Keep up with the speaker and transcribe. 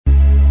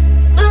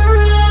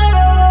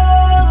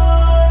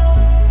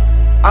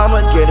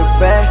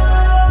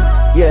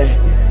bag, yeah.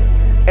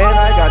 And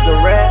I got the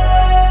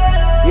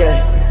racks, yeah.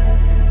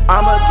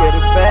 I'ma get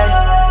it back.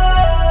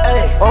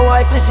 Ay. Oh,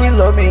 wife, and she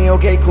love me,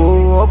 okay,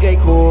 cool, okay,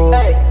 cool.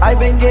 Ay. I've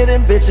been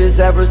getting bitches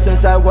ever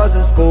since I was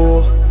in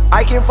school.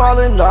 I can't fall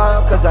in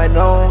love cause I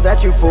know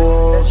that you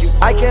fools.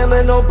 I can't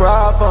let no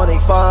bra phony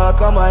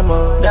fuck on my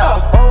mood. No.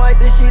 Oh, why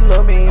did she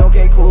love me?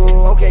 Okay,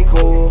 cool, okay,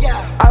 cool.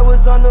 Yeah. I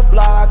was on the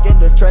block in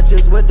the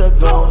trenches with the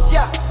goons.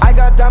 Yeah. I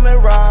got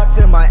diamond rocks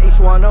in my each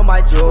one of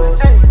my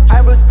jewels. Hey.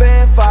 I would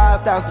spend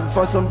 5,000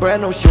 for some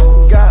brand new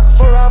shoes. Got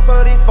 4 out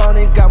for these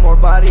phonies, got more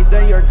bodies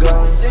than your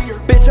guns.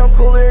 Bitch, I'm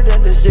cooler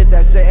than the shit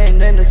that's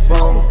sitting in the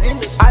spoon.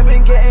 I've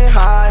been getting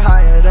high,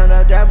 higher than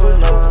a damn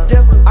balloon.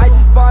 I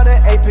just bought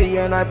an AP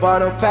and I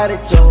bought a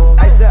paddock too.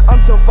 I said I'm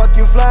so fuck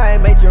you fly,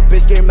 made your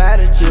bitch get mad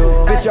at you.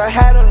 Bitch, I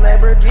had a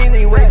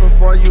Lamborghini way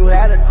before you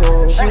had a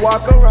cool. She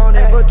walk around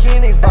in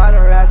bikinis, bought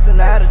her ass an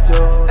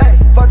attitude.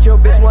 Fuck your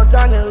bitch one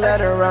time and let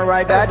her run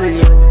right back to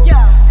you.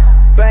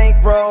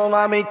 Bankroll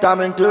on me,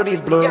 thumbing through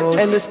these blues.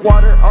 And this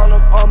water all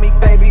up on me,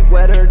 baby,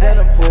 wetter than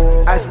a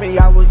pool. Asked me,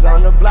 I was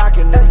on the block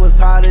and it was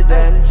hotter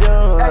than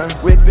June.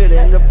 Whip it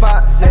in the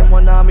pot, same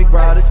one on me,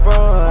 brought a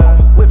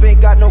spoon. Whip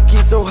ain't got no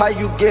key, so how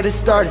you get it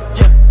started?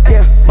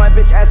 Yeah, my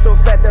bitch ass so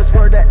fat, that's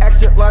where the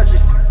extra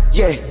largest.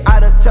 Yeah, I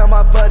done tell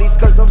my buddies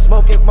cause I'm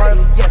smoking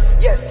Marley. Yes,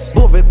 yes.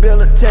 Moving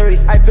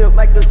militaries, I feel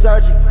like the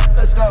sergeant.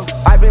 Let's go.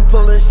 I've been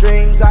pulling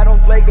strings, I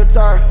don't play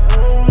guitar.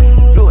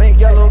 Blue and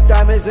yellow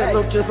diamonds, it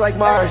look just like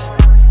Mars.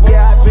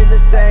 Yeah, I've been the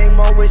same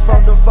always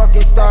from the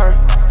fucking start.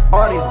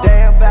 All these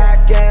damn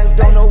back ends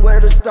don't know where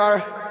to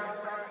start.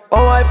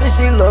 Oh, I feel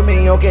she love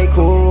me, okay,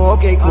 cool,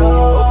 okay, cool.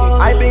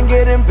 I've been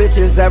getting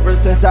bitches ever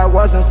since I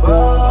was in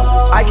school.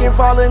 I can't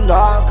fall in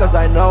love cause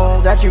I know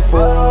that you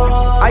fools.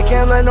 I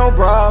can't let no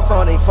bra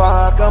phony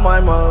fuck on my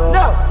mom.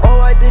 Oh,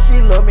 I did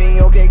she love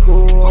me, okay,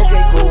 cool,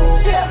 okay,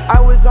 cool.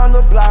 I was on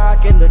the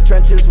block in the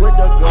trenches with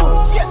the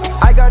goons.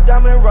 I got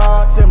diamond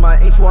rocks in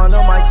my each one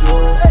of my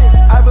jewels.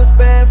 I would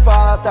spend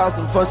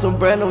 5,000 for some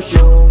brand new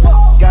shoes.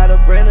 Got a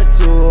brand new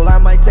tool, I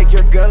might take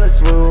your girl and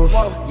swoosh.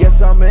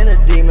 Yes, I'm in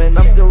a demon,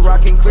 I'm still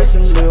rocking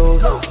Christian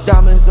blues.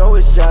 Diamonds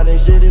always shining,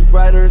 shit is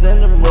brighter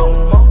than the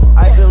moon.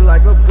 I feel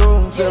like a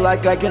goon, feel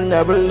like I can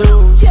never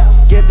lose.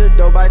 Get the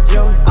dough by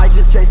June, I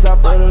just chase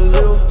after the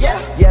loot.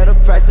 Yeah, the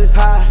price is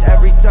high,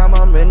 every time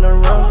I'm in the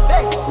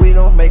room. We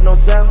don't make no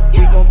sound,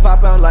 we gon'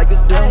 pop out like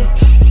it's doomed.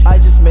 I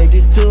just made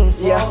these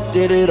tunes, yeah,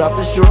 did it off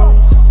the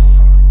shrooms.